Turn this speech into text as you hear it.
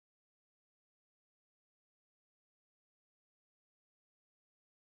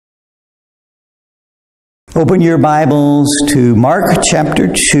Open your Bibles to Mark chapter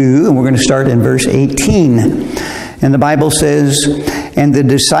 2, and we're going to start in verse 18. And the Bible says, "And the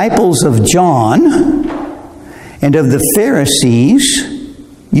disciples of John and of the Pharisees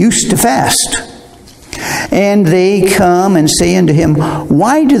used to fast. And they come and say unto him,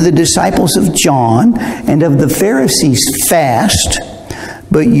 Why do the disciples of John and of the Pharisees fast,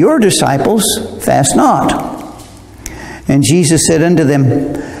 but your disciples fast not? And Jesus said unto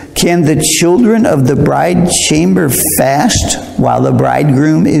them, Can the children of the bride chamber fast while the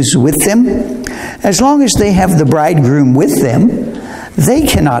bridegroom is with them? As long as they have the bridegroom with them, they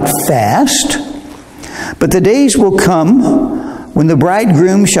cannot fast. But the days will come when the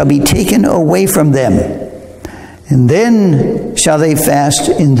bridegroom shall be taken away from them, and then shall they fast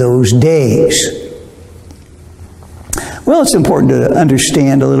in those days." Well, it's important to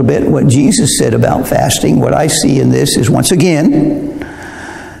understand a little bit what Jesus said about fasting. What I see in this is, once again,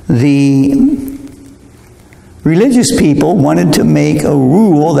 the religious people wanted to make a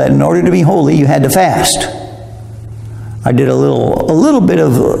rule that in order to be holy, you had to fast. I did a little bit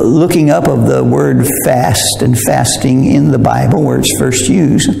of looking up of the word fast and fasting in the Bible where it's first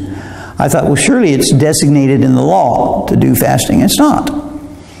used. I thought, well, surely it's designated in the law to do fasting. It's not.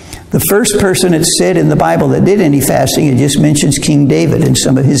 The first person it said in the Bible that did any fasting, it just mentions King David in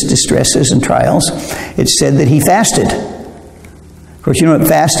some of his distresses and trials. It said that he fasted. Of course, you know what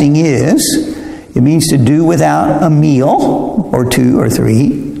fasting is. It means to do without a meal, or two or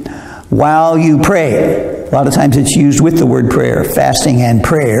three, while you pray. A lot of times it's used with the word prayer, fasting and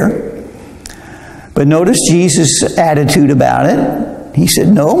prayer. But notice Jesus' attitude about it. He said,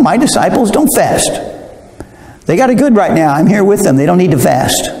 no, my disciples don't fast. They got it good right now. I'm here with them. They don't need to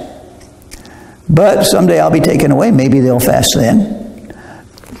fast. But someday I'll be taken away. Maybe they'll fast then.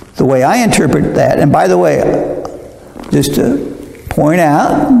 The way I interpret that, and by the way, just to point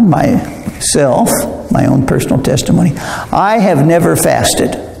out myself, my own personal testimony, I have never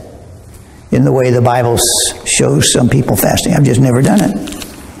fasted in the way the Bible shows some people fasting. I've just never done it.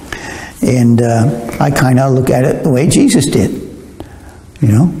 And I kind of look at it the way Jesus did. You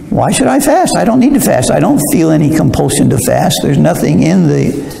know, why should I fast? I don't need to fast. I don't feel any compulsion to fast. There's nothing in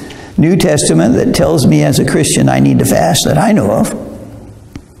the New Testament that tells me as a Christian I need to fast that I know of.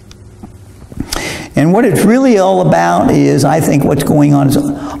 And what it's really all about is, I think what's going on is,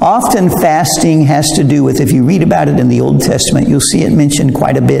 often fasting has to do with, if you read about it in the Old Testament, you'll see it mentioned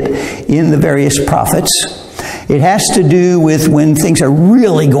quite a bit in the various prophets. It has to do with when things are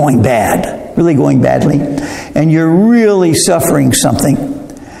really going bad, really going badly, and you're really suffering something.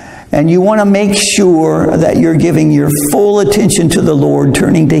 And you want to make sure that you're giving your full attention to the Lord,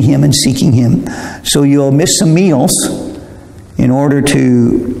 turning to Him and seeking Him. So you'll miss some meals in order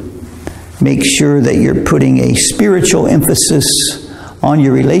to make sure that you're putting a spiritual emphasis on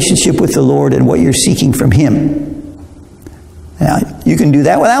your relationship with the Lord and what you're seeking from Him. Now, you can do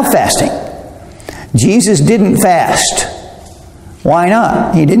that without fasting. Jesus didn't fast. Why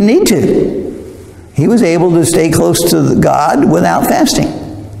not? He didn't need to. He was able to stay close to God without fasting.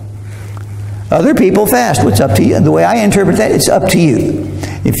 Other people fast. What's up to you? The way I interpret that, it's up to you.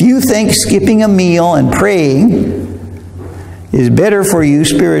 If you think skipping a meal and praying is better for you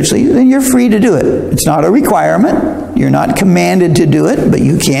spiritually, then you're free to do it. It's not a requirement. You're not commanded to do it, but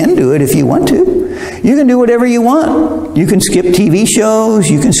you can do it if you want to. You can do whatever you want. You can skip TV shows.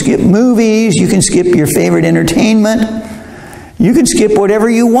 You can skip movies. You can skip your favorite entertainment. You can skip whatever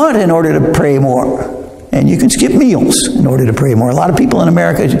you want in order to pray more. And you can skip meals in order to pray more. A lot of people in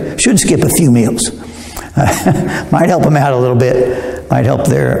America should skip a few meals. Might help them out a little bit. Might help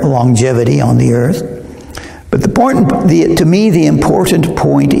their longevity on the earth. But to me, the important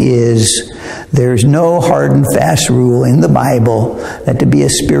point is there's no hard and fast rule in the Bible that to be a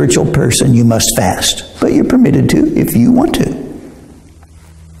spiritual person you must fast. But you're permitted to if you want to.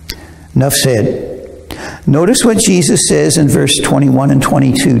 Enough said. Notice what Jesus says in verse 21 and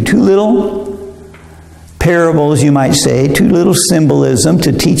 22. Two little parables, you might say, too little symbolism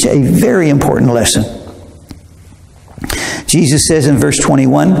to teach a very important lesson. Jesus says in verse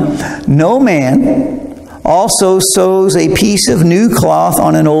 21, "No man also sews a piece of new cloth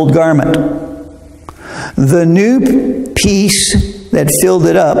on an old garment. The new piece that filled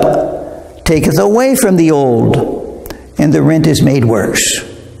it up taketh away from the old, and the rent is made worse."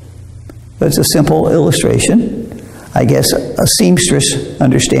 That's a simple illustration. I guess a seamstress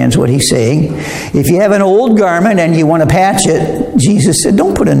understands what he's saying. If you have an old garment and you want to patch it, Jesus said,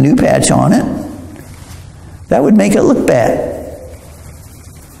 don't put a new patch on it. That would make it look bad,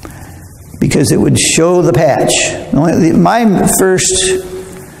 because it would show the patch. My first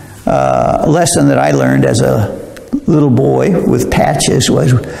lesson that I learned as a little boy with patches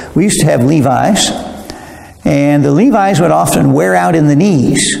was, we used to have Levi's, And the Levites would often wear out in the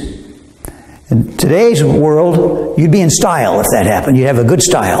knees. In today's world, you'd be in style if that happened. You'd have a good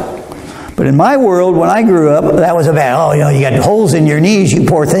style. But in my world, when I grew up, that was about, you got holes in your knees, you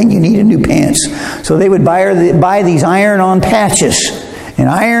poor thing, you need new pants. So they would buy these iron-on patches and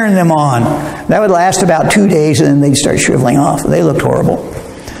iron them on. That would last about 2 days, and then they'd start shriveling off. They looked horrible.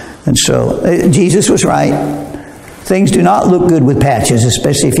 And so Jesus was right. Things do not look good with patches,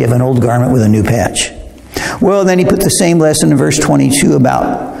 especially if you have an old garment with a new patch. Well, then he put the same lesson in verse 22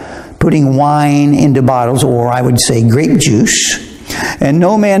 about putting wine into bottles, or I would say grape juice. And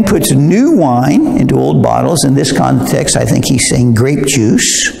no man puts new wine into old bottles. In this context, I think he's saying grape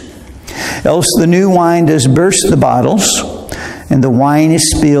juice. Else the new wine does burst the bottles, and the wine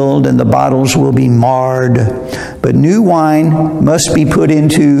is spilled, and the bottles will be marred. But new wine must be put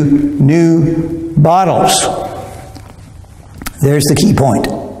into new bottles. There's the key point.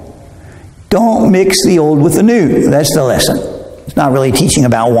 Don't mix the old with the new. That's the lesson. It's not really teaching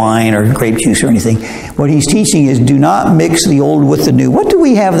about wine or grape juice or anything. What he's teaching is do not mix the old with the new. What do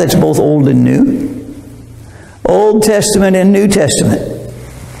we have that's both old and new? Old Testament and New Testament.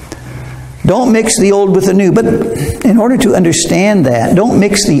 Don't mix the old with the new. But in order to understand that, don't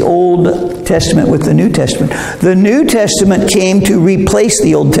mix the Old Testament with the New Testament. The New Testament came to replace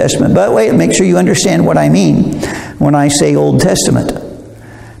the Old Testament. But wait, make sure you understand what I mean when I say Old Testament.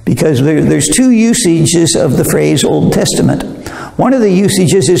 Because there's two usages of the phrase Old Testament. One of the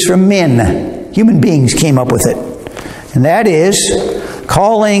usages is from men. Human beings came up with it. And that is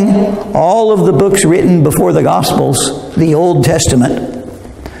calling all of the books written before the Gospels the Old Testament.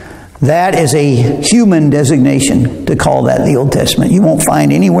 That is a human designation to call that the Old Testament. You won't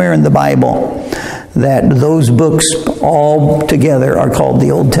find anywhere in the Bible that those books all together are called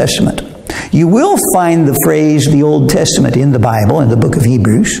the Old Testament. You will find the phrase the Old Testament in the Bible, in the book of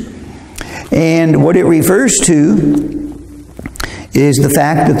Hebrews. And what it refers to is the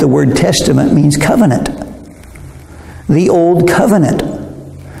fact that the word testament means covenant. The Old Covenant.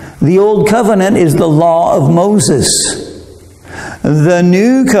 The Old Covenant is the law of Moses. The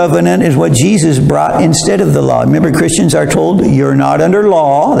New Covenant is what Jesus brought instead of the law. Remember, Christians are told you're not under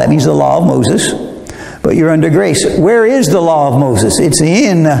law. That means the law of Moses. But you're under grace. Where is the law of Moses? It's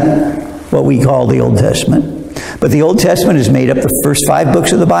in what we call the Old Testament. But the Old Testament is made up of the first 5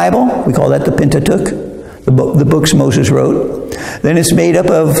 books of the Bible. We call that the Pentateuch, the books Moses wrote. Then it's made up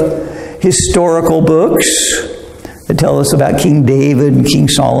of historical books that tell us about King David and King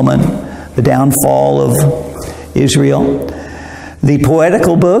Solomon, the downfall of Israel. The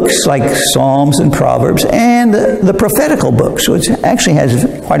poetical books like Psalms and Proverbs, and the prophetical books, which actually has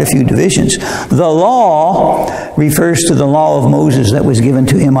quite a few divisions. The law refers to the law of Moses that was given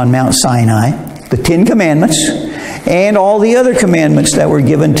to him on Mount Sinai, the 10 Commandments, and all the other commandments that were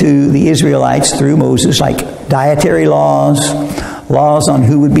given to the Israelites through Moses, like dietary laws, laws on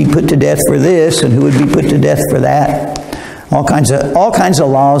who would be put to death for this and who would be put to death for that. All kinds of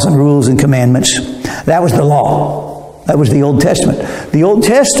laws and rules and commandments. That was the law. That was the Old Testament. The Old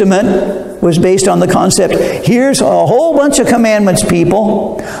Testament was based on the concept, here's a whole bunch of commandments,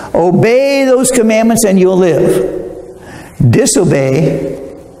 people. Obey those commandments and you'll live. Disobey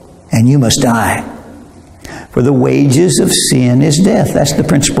and you must die. For the wages of sin is death. That's the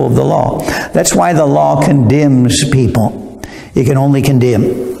principle of the law. That's why the law condemns people. It can only condemn.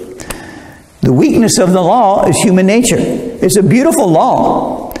 The weakness of the law is human nature. It's a beautiful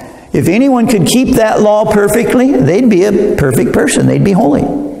law. If anyone could keep that law perfectly, they'd be a perfect person. They'd be holy.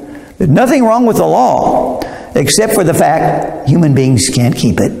 There's nothing wrong with the law, except for the fact human beings can't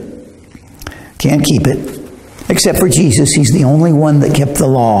keep it. Can't keep it. Except for Jesus. He's the only one that kept the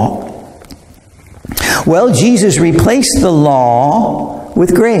law. Well, Jesus replaced the law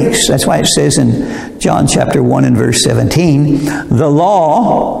with grace. That's why it says in John chapter 1 and verse 17, the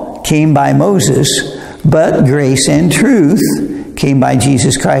law came by Moses, but grace and truth came by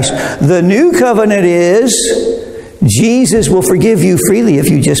Jesus Christ. The new covenant is Jesus will forgive you freely if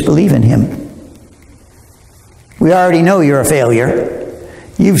you just believe in Him. We already know you're a failure.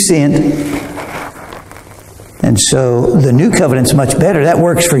 You've sinned. And so the new covenant's much better. That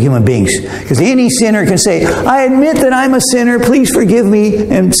works for human beings. Because any sinner can say, I admit that I'm a sinner. Please forgive me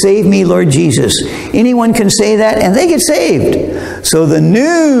and save me, Lord Jesus. Anyone can say that and they get saved. So the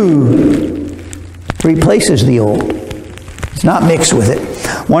new replaces the old. It's not mixed with it.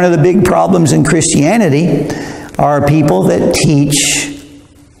 One of the big problems in Christianity are people that teach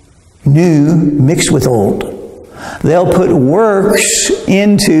new mixed with old. They'll put works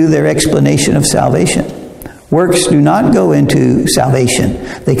into their explanation of salvation. Works do not go into salvation.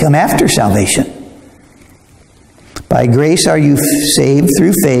 They come after salvation. By grace are you saved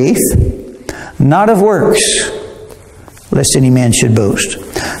through faith, not of works, lest any man should boast.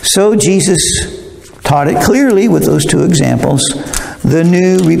 So Jesus taught it clearly with those two examples. The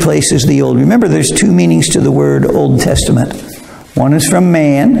new replaces the old. Remember, there's two meanings to the word Old Testament. One is from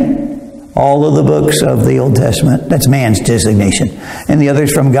man, all of the books of the Old Testament. That's man's designation. And the other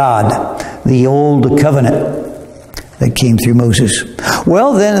is from God, the Old Covenant that came through Moses.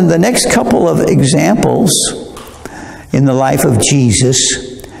 Well, then, the next couple of examples in the life of Jesus,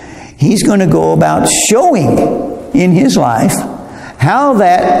 he's going to go about showing in his life how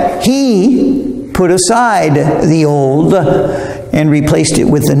that he put aside the old and replaced it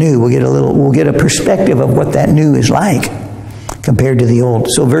with the new. We'll get a perspective of what that new is like compared to the old.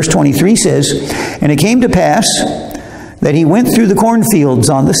 So verse 23 says, "And it came to pass that he went through the cornfields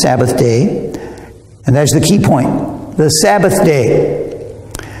on the Sabbath day." And that's the key point. The Sabbath day.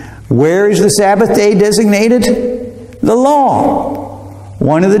 Where is the Sabbath day designated? The law.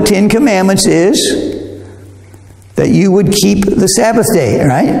 One of the 10 Commandments is that you would keep the Sabbath day,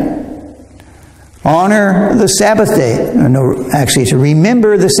 right? Honor the Sabbath day. No, actually, it's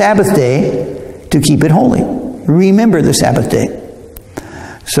remember the Sabbath day to keep it holy. Remember the Sabbath day.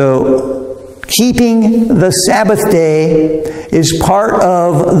 So, keeping the Sabbath day is part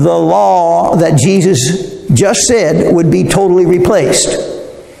of the law that Jesus just said would be totally replaced.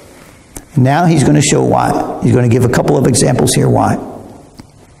 Now he's going to show why. He's going to give a couple of examples here why.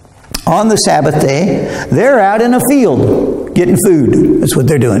 On the Sabbath day, they're out in a field getting food. That's what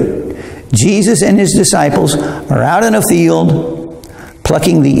they're doing. Jesus and his disciples are out in a field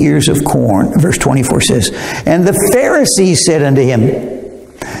plucking the ears of corn. Verse 24 says, "And the Pharisees said unto him,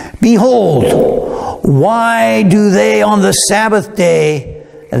 Behold, why do they on the Sabbath day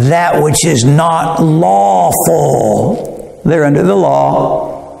that which is not lawful?" They're under the law.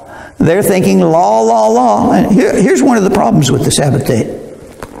 They're thinking law, law, law. And here's one of the problems with the Sabbath day.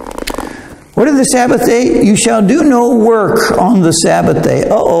 What is the Sabbath day? You shall do no work on the Sabbath day.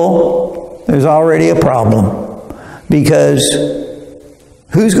 Uh-oh. There's already a problem. Because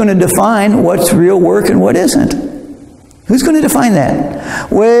who's going to define what's real work and what isn't? Who's going to define that?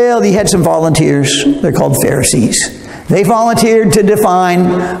 Well, he had some volunteers. They're called Pharisees. They volunteered to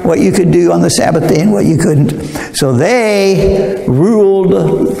define what you could do on the Sabbath day and what you couldn't. So they ruled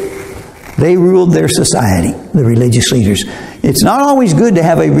their society, the religious leaders. It's not always good to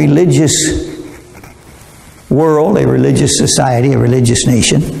have a religious world, a religious society, a religious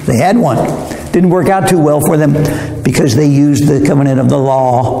nation. They had one. Didn't work out too well for them because they used the covenant of the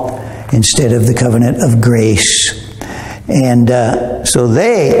law instead of the covenant of grace. And so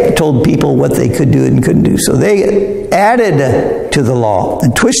they told people what they could do and couldn't do. So they added to the law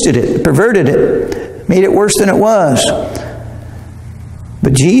and twisted it, perverted it, made it worse than it was.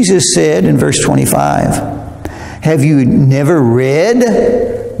 But Jesus said in verse 25, "Have you never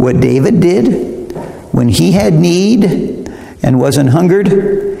read what David did when he had need and was an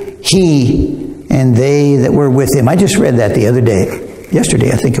hungered? He and they that were with him." I just read that the other day.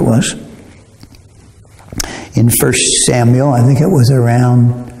 Yesterday, I think it was. In 1 Samuel, I think it was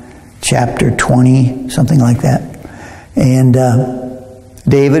around chapter 20, something like that. And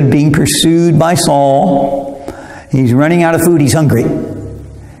David being pursued by Saul. He's running out of food. He's hungry.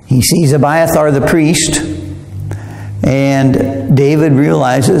 He sees Abiathar the priest. And David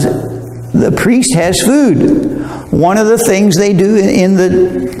realizes the priest has food. One of the things they do in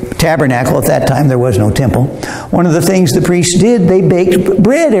the tabernacle, at that time there was no temple, one of the things the priests did, they baked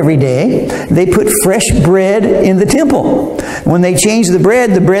bread every day. They put fresh bread in the temple. When they changed the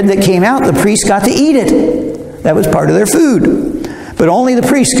bread that came out, the priest got to eat it. That was part of their food. But only the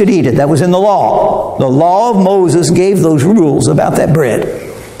priests could eat it. That was in the law. The law of Moses gave those rules about that bread.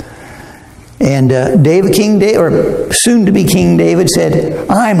 And King David, or soon-to-be King David, said,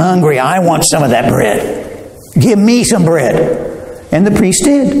 "I'm hungry. I want some of that bread. Give me some bread." And the priest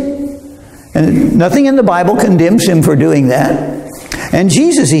did. And nothing in the Bible condemns him for doing that. And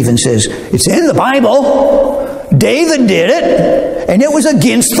Jesus even says, it's in the Bible. David did it. And it was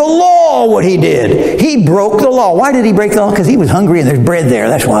against the law what he did. He broke the law. Why did he break the law? Because he was hungry and there's bread there.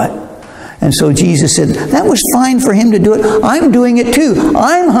 That's why. And so Jesus said, that was fine for him to do it. I'm doing it too.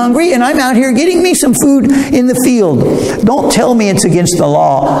 I'm hungry and I'm out here getting me some food in the field. Don't tell me it's against the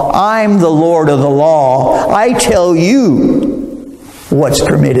law. I'm the Lord of the law. I tell you what's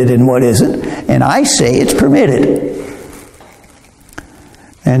permitted and what isn't. And I say it's permitted.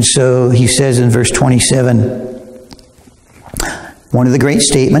 And so he says in verse 27, one of the great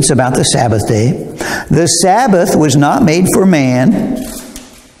statements about the Sabbath day, the Sabbath was not made for man,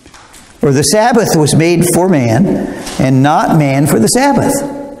 or the Sabbath was made for man, and not man for the Sabbath.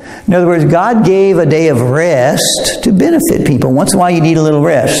 In other words, God gave a day of rest to benefit people. Once in a while you need a little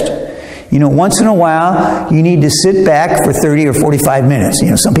rest. You know, once in a while, you need to sit back for 30 or 45 minutes. You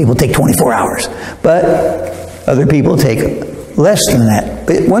know, some people take 24 hours, but other people take less than that.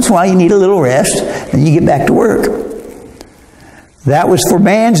 But once in a while, you need a little rest, and you get back to work. That was for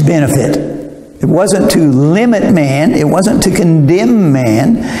man's benefit. It wasn't to limit man. It wasn't to condemn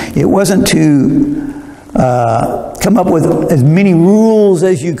man. It wasn't to come up with as many rules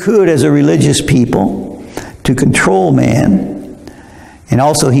as you could as a religious people to control man. And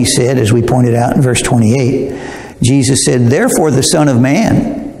also he said, as we pointed out in verse 28, Jesus said, therefore the Son of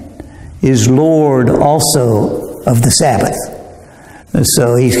Man is Lord also of the Sabbath.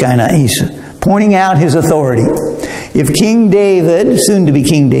 So he's pointing out his authority. If King David, soon to be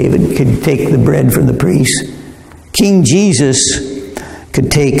King David, could take the bread from the priest, King Jesus could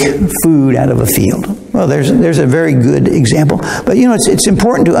take food out of a field. Well, there's a very good example. But you know, it's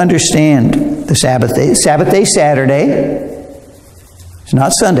important to understand the Sabbath day. Sabbath day, Saturday. It's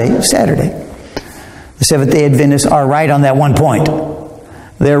not Sunday, it's Saturday. The Seventh-day Adventists are right on that one point.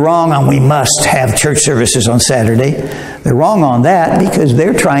 They're wrong on we must have church services on Saturday. They're wrong on that because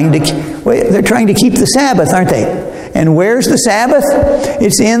they're trying to keep the Sabbath, aren't they? And where's the Sabbath?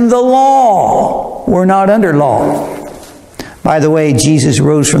 It's in the law. We're not under law. By the way, Jesus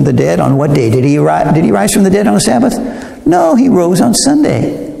rose from the dead on what day? Did he rise from the dead on a Sabbath? No, he rose on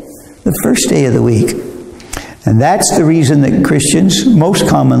Sunday, the first day of the week. And that's the reason that Christians most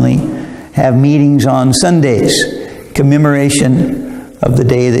commonly have meetings on Sundays, commemoration of the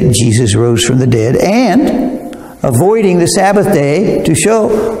day that Jesus rose from the dead, and avoiding the Sabbath day to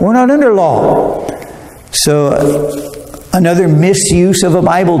show we're not under law. So another misuse of a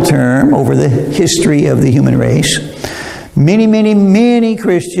Bible term over the history of the human race. Many, many, many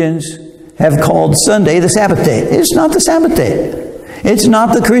Christians have called Sunday the Sabbath day. It's not the Sabbath day. It's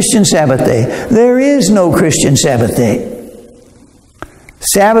not the Christian Sabbath day. There is no Christian Sabbath day.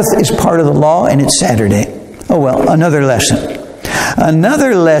 Sabbath is part of the law, and it's Saturday. Oh well, another lesson.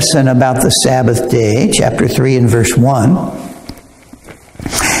 Another lesson about the Sabbath day, chapter 3 and verse 1.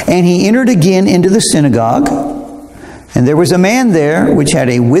 And he entered again into the synagogue, and there was a man there which had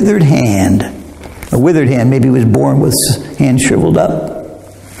a withered hand. A withered hand, maybe he was born with his hand shriveled up.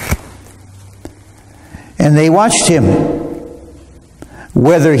 And they watched him,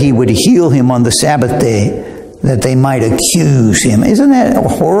 whether he would heal him on the Sabbath day, that they might accuse him. Isn't that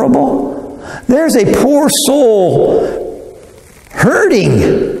horrible? There's a poor soul hurting,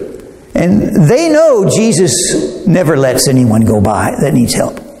 and they know Jesus never lets anyone go by that needs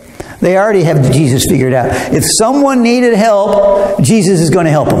help. They already have Jesus figured out. If someone needed help, Jesus is going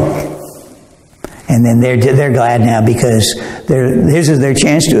to help them. And then they're glad now because this is their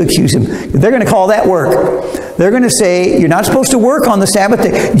chance to accuse him. They're going to call that work. They're going to say, you're not supposed to work on the Sabbath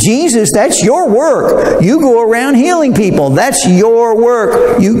day. Jesus, that's your work. You go around healing people. That's your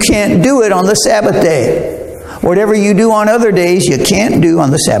work. You can't do it on the Sabbath day. Whatever you do on other days, you can't do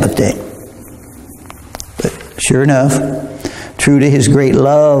on the Sabbath day. But sure enough, true to his great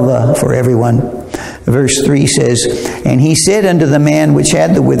love for everyone, verse 3 says, and he said unto the man which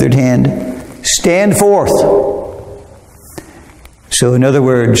had the withered hand, stand forth. So in other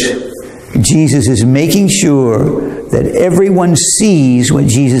words, Jesus is making sure that everyone sees what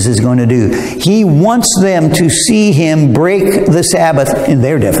Jesus is going to do. He wants them to see him break the Sabbath in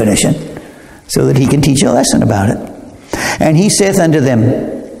their definition so that he can teach a lesson about it. And he saith unto them,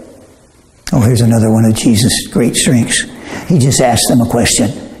 oh, here's another one of Jesus' great strengths. He just asked them a question,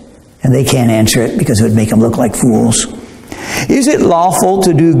 and they can't answer it because it would make them look like fools. Is it lawful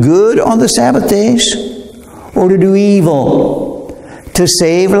to do good on the Sabbath days, or to do evil? To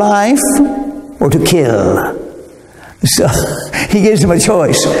save life, or to kill? So he gives them a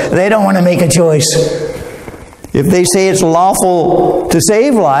choice. They don't want to make a choice. If they say it's lawful to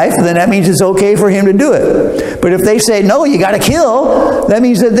save life, then that means it's okay for him to do it. But if they say, no, you got to kill, that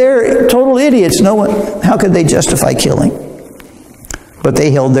means that they're total idiots. How could they justify killing? But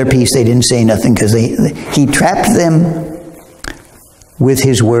they held their peace. They didn't say nothing because he trapped them with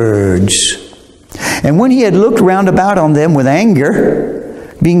his words. And when he had looked round about on them with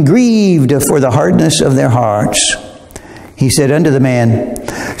anger, being grieved for the hardness of their hearts, he said unto the man,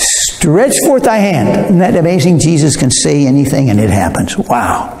 stretch forth thy hand. Isn't that amazing? Jesus can say anything and it happens.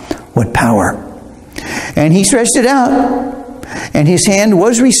 Wow, what power. And he stretched it out, and his hand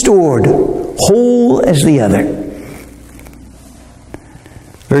was restored, whole as the other.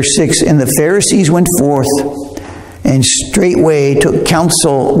 Verse 6, and the Pharisees went forth, and straightway took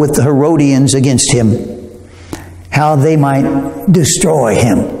counsel with the Herodians against him, how they might destroy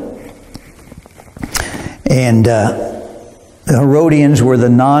him. And the Herodians were the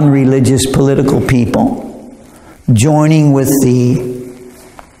non-religious political people, joining with the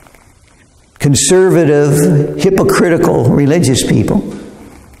conservative, hypocritical religious people.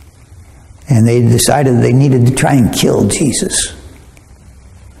 And they decided they needed to try and kill Jesus.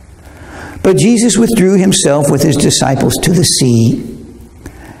 But Jesus withdrew himself with his disciples to the sea,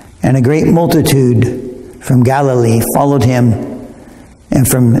 and a great multitude from Galilee followed him, and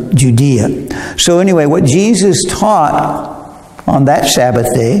from Judea. So anyway, what Jesus taught on that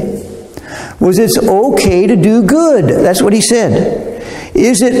Sabbath day was it's okay to do good. That's what he said.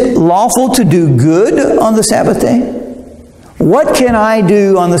 Is it lawful to do good on the Sabbath day? What can I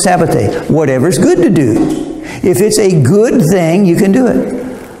do on the Sabbath day? Whatever's good to do. If it's a good thing, you can do it.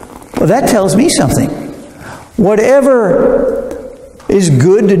 Well, that tells me something. Whatever is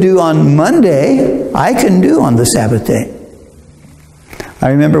good to do on Monday, I can do on the Sabbath day. I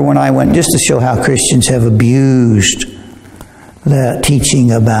remember when I went, just to show how Christians have abused the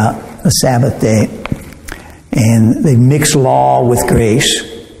teaching about the Sabbath day, and they mix law with grace.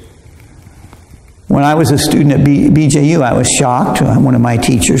 When I was a student at BJU, I was shocked. One of my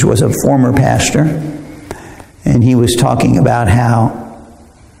teachers was a former pastor, and he was talking about how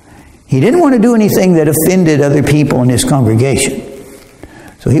he didn't want to do anything that offended other people in his congregation.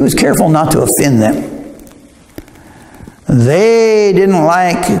 So he was careful not to offend them. They didn't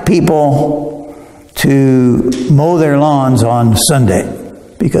like people to mow their lawns on Sunday,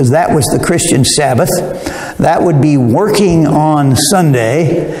 because that was the Christian Sabbath. That would be working on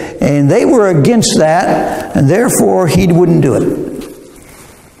Sunday, and they were against that, and therefore he wouldn't do it.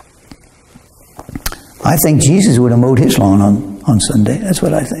 I think Jesus would have mowed his lawn on Sunday. That's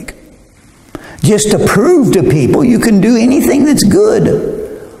what I think. Just to prove to people you can do anything that's good.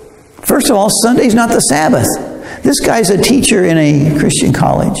 First of all, Sunday's not the Sabbath. This guy's a teacher in a Christian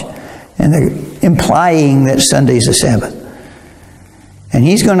college, and they're implying that Sunday's a Sabbath. And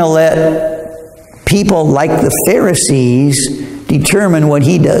he's going to let people like the Pharisees determine what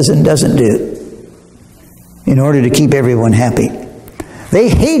he does and doesn't do in order to keep everyone happy. They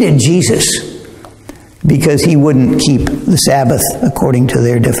hated Jesus because he wouldn't keep the Sabbath according to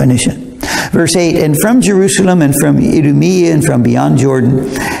their definition. Verse 8, and from Jerusalem and from Idumea and from beyond Jordan,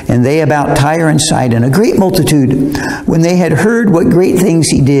 and they about Tyre and Sidon, a great multitude, when they had heard what great things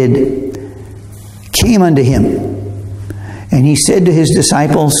he did, came unto him. And he said to his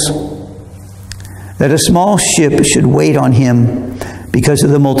disciples that a small ship should wait on him because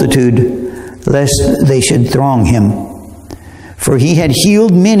of the multitude, lest they should throng him. For he had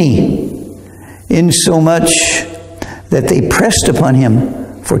healed many, insomuch that they pressed upon him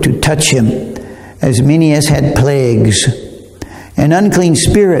for to touch him, as many as had plagues. And unclean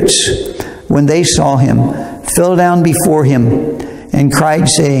spirits, when they saw him, fell down before him, and cried,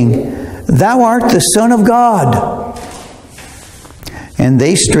 saying, Thou art the Son of God. And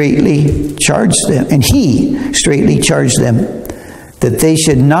they straitly charged them, and he straitly charged them, that they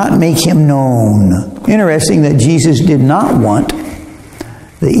should not make him known. Interesting that Jesus did not want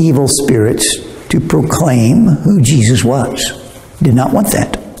the evil spirits to proclaim who Jesus was. Did not want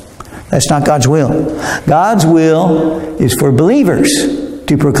that. That's not God's will. God's will is for believers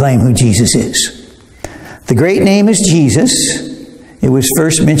to proclaim who Jesus is. The great name is Jesus. It was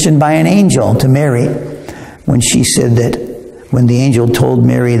first mentioned by an angel to Mary when she said that, when the angel told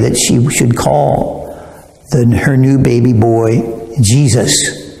Mary that she should call her new baby boy Jesus.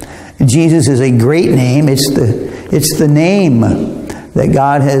 Jesus is a great name. It's the name that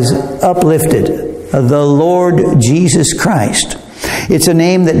God has uplifted, of the Lord Jesus Christ. It's a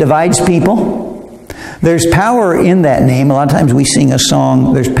name that divides people. There's power in that name. A lot of times we sing a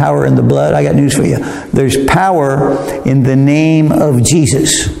song, there's power in the blood. I got news for you. There's power in the name of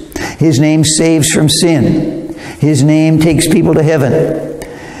Jesus. His name saves from sin. His name takes people to heaven.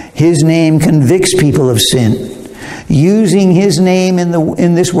 His name convicts people of sin. Using his name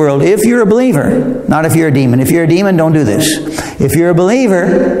in this world, if you're a believer, not if you're a demon. If you're a demon, don't do this. If you're a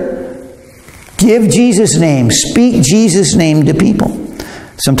believer, give Jesus' name. Speak Jesus' name to people.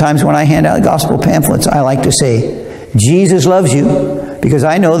 Sometimes when I hand out gospel pamphlets, I like to say, Jesus loves you, because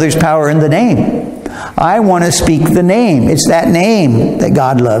I know there's power in the name. I want to speak the name. It's that name that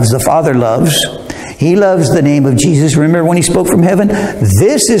God loves, the Father loves. He loves the name of Jesus. Remember when he spoke from heaven?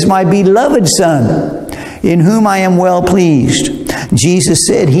 This is my beloved Son, in whom I am well pleased. Jesus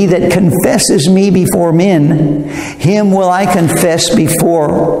said, he that confesses me before men, him will I confess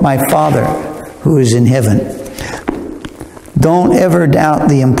before my Father who is in heaven. Don't ever doubt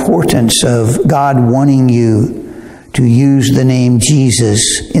the importance of God wanting you to use the name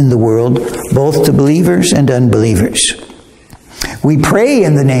Jesus in the world, both to believers and unbelievers. We pray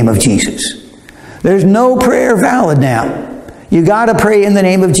in the name of Jesus. There's no prayer valid now. You got to pray in the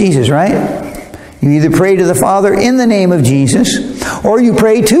name of Jesus, right? You either pray to the Father in the name of Jesus, Or you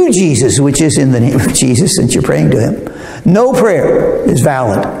pray to Jesus, which is in the name of Jesus, since you're praying to him. No prayer is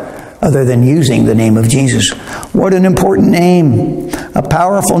valid other than using the name of Jesus. What an important name, a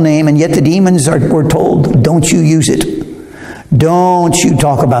powerful name, and yet the demons were told, don't you use it. Don't you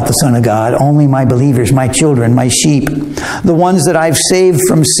talk about the Son of God. Only my believers, my children, my sheep, the ones that I've saved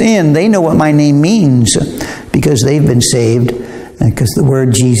from sin, they know what my name means because they've been saved, because the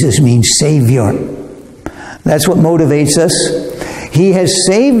word Jesus means Savior. That's what motivates us. He has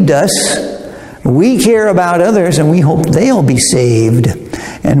saved us. We care about others, and we hope they'll be saved.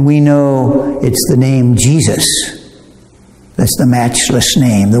 And we know it's the name Jesus. That's the matchless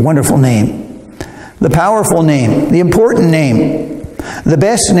name, the wonderful name, the powerful name, the important name, the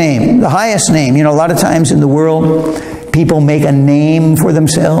best name, the highest name. You know, a lot of times in the world, people make a name for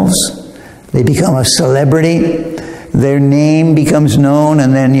themselves. They become a celebrity. Their name becomes known,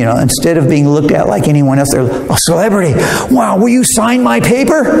 and then, you know, instead of being looked at like anyone else, they're a celebrity. Wow, will you sign my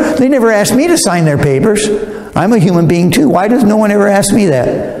paper? They never asked me to sign their papers. I'm a human being too. Why does no one ever ask me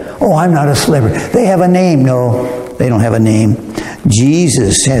that? Oh, I'm not a celebrity. They have a name. No, they don't have a name.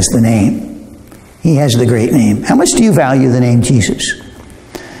 Jesus has the name. He has the great name. How much do you value the name Jesus?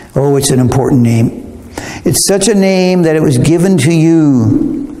 Oh, it's an important name. It's such a name that it was given to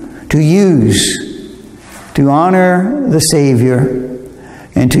you to use, to honor the Savior,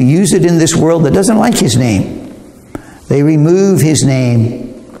 and to use it in this world that doesn't like his name. They remove his name.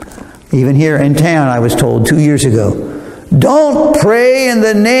 Even here in town, I was told 2 years ago, don't pray in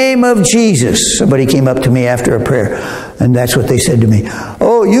the name of Jesus. Somebody came up to me after a prayer, and that's what they said to me.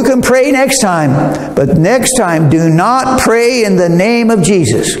 Oh, you can pray next time, but next time do not pray in the name of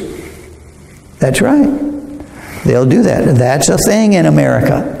Jesus. That's right. They'll do that. That's a thing in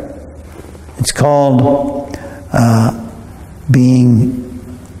America. It's called being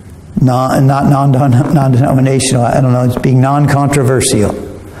not non-denominational. I don't know. It's being non-controversial.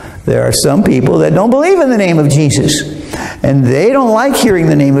 There are some people that don't believe in the name of Jesus, and they don't like hearing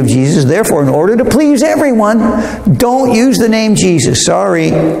the name of Jesus. Therefore, in order to please everyone, don't use the name Jesus.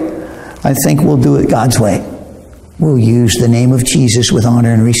 Sorry. I think we'll do it God's way. We'll use the name of Jesus with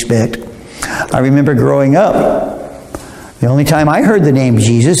honor and respect. I remember growing up, the only time I heard the name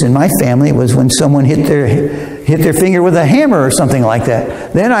Jesus in my family was when someone hit their finger with a hammer or something like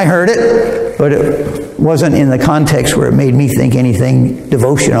that. Then I heard it, but it wasn't in the context where it made me think anything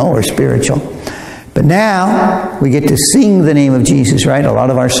devotional or spiritual. But now we get to sing the name of Jesus, right? A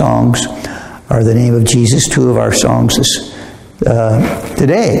lot of our songs are the name of Jesus. 2 of our songs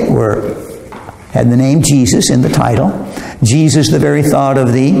today had the name Jesus in the title. Jesus, the very thought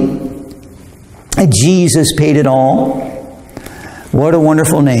of thee. Jesus paid it all. What a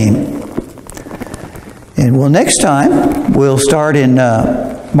wonderful name. And well, next time we'll start in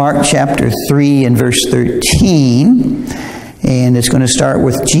Mark chapter 3 and verse 13. And it's going to start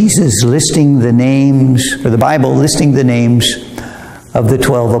with Jesus listing the names, or the Bible listing the names of the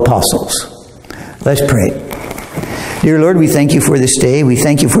 12 apostles. Let's pray. Dear Lord, we thank you for this day. We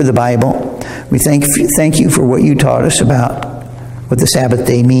thank you for the Bible. We thank you for what you taught us about what the Sabbath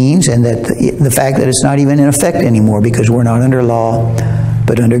day means, and that the fact that it's not even in effect anymore because we're not under law,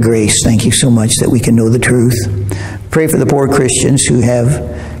 but under grace. Thank you so much that we can know the truth. Pray for the poor Christians who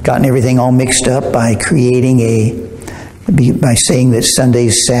have gotten everything all mixed up by by saying that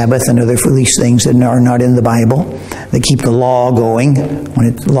Sunday's Sabbath and other foolish things that are not in the Bible. They keep the law going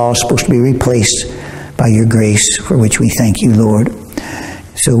when the law is supposed to be replaced by your grace, for which we thank you, Lord.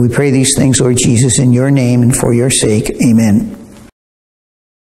 So we pray these things, Lord Jesus, in your name and for your sake. Amen.